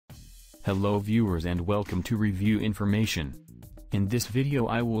Hello viewers and welcome to Review Information. In this video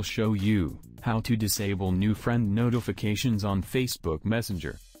I will show you how to disable new friend notifications on Facebook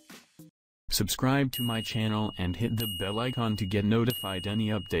Messenger. Subscribe to my channel and hit the bell icon to get notified any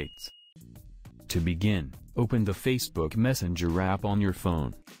updates. To begin, open the Facebook Messenger app on your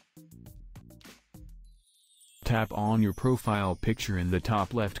phone. Tap on your profile picture in the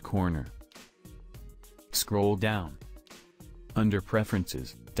top left corner. Scroll down. Under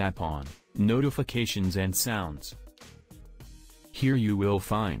Preferences, tap on Notifications and Sounds. Here you will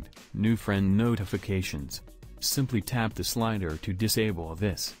find New Friend Notifications. Simply tap the slider to disable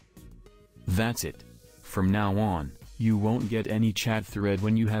this. That's it. From now on, you won't get any chat thread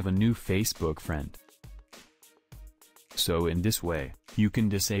when you have a new Facebook friend. So in this way, you can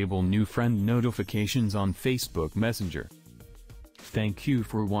disable new friend notifications on Facebook Messenger. Thank you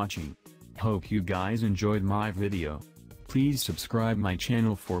for watching. Hope you guys enjoyed my video. Please subscribe my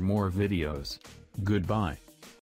channel for more videos. Goodbye.